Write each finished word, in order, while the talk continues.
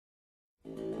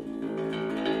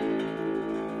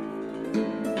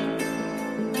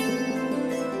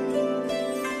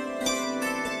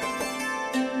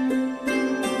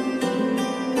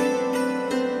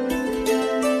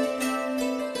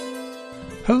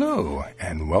Hello,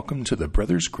 and welcome to the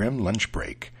Brothers Grimm Lunch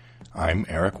Break. I'm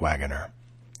Eric Wagoner.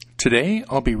 Today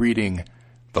I'll be reading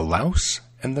The Louse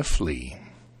and the Flea.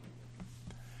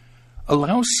 A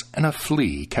louse and a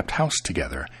flea kept house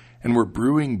together and were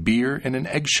brewing beer in an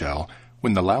eggshell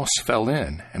when the louse fell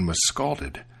in and was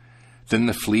scalded. Then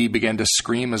the flea began to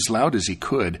scream as loud as he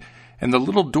could, and the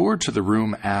little door to the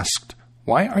room asked,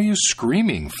 "Why are you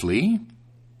screaming, Flea?"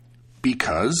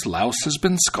 "Because Louse has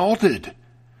been scalded."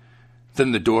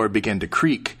 Then the door began to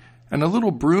creak, and a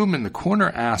little broom in the corner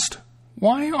asked,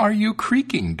 "Why are you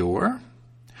creaking, door?"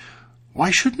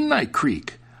 "Why shouldn't I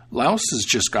creak? Louse has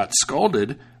just got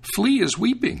scalded. Flea is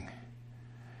weeping."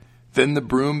 Then the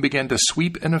broom began to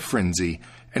sweep in a frenzy,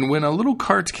 and when a little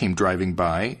cart came driving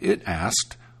by, it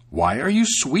asked, "Why are you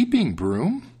sweeping,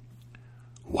 broom?"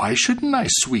 "Why shouldn't I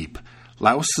sweep?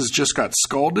 Louse has just got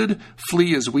scalded.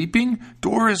 Flea is weeping.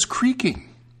 Door is creaking."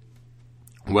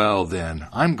 "Well, then,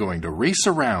 I'm going to race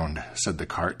around," said the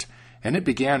cart, and it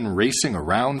began racing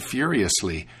around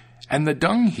furiously, and the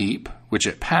dung heap, which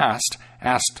it passed,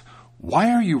 asked,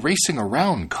 "Why are you racing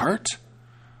around, cart?"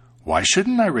 "Why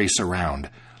shouldn't I race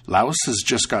around? Louse has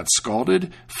just got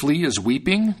scalded, Flea is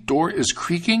weeping, door is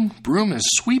creaking, broom is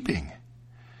sweeping."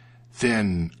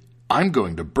 "Then I'm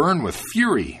going to burn with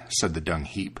fury," said the dung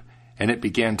heap, and it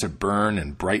began to burn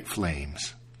in bright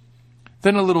flames.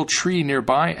 Then a little tree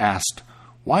nearby asked,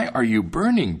 "Why are you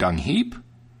burning, dung heap?"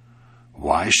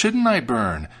 "Why shouldn't I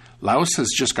burn? Louse has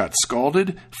just got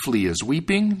scalded, Flea is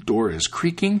weeping, door is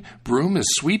creaking, broom is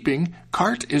sweeping,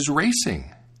 cart is racing."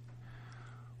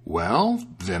 "Well,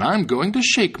 then I'm going to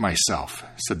shake myself,"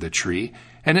 said the tree,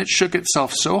 and it shook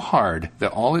itself so hard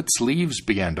that all its leaves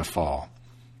began to fall.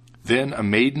 Then a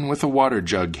maiden with a water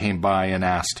jug came by and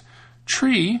asked,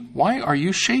 "Tree, why are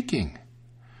you shaking?"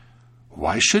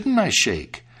 "Why shouldn't I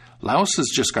shake? Louse has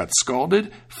just got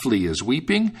scalded, Flea is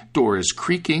weeping, door is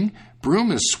creaking,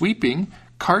 broom is sweeping,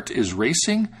 cart is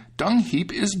racing, dung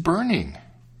heap is burning."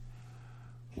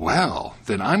 "Well,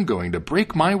 then I'm going to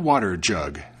break my water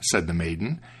jug," said the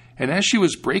maiden, and as she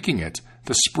was breaking it,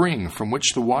 the spring from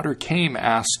which the water came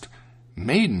asked,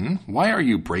 "Maiden, why are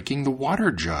you breaking the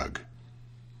water jug?"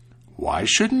 "Why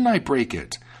shouldn't I break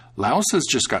it? Louse has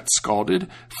just got scalded,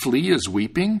 Flea is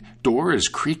weeping, door is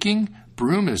creaking,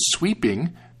 broom is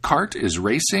sweeping, cart is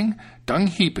racing, dung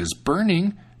heap is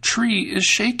burning, tree is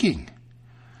shaking."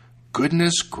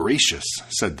 "Goodness gracious,"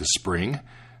 said the spring,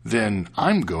 "then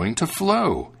I'm going to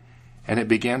flow." And it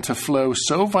began to flow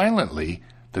so violently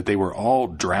that they were all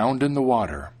drowned in the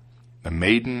water. The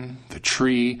maiden, the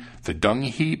tree, the dung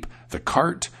heap, the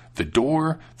cart, the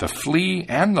door, the flea,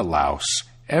 and the louse,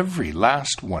 every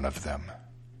last one of them.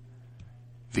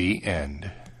 The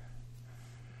end.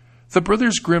 The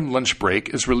Brothers Grimm Lunch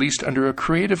Break is released under a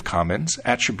Creative Commons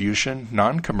Attribution,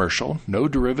 Non-Commercial, No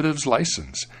Derivatives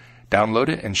license. Download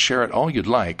it and share it all you'd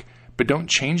like, but don't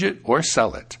change it or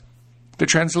sell it. The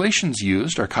translations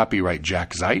used are copyright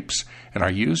Jack Zipes and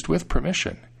are used with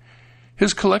permission.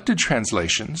 His collected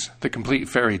translations, The Complete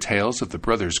Fairy Tales of the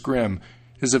Brothers Grimm,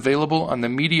 is available on the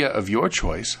media of your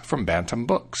choice from Bantam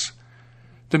Books.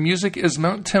 The music is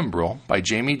Mount Timbrel by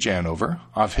Jamie Janover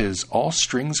off his All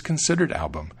Strings Considered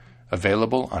album,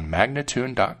 available on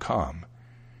Magnatune.com.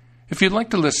 If you'd like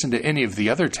to listen to any of the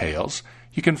other tales,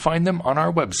 you can find them on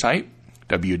our website,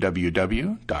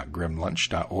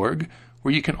 www.grimlunch.org,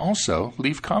 where you can also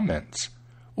leave comments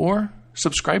or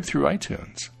subscribe through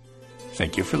iTunes.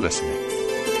 Thank you for listening.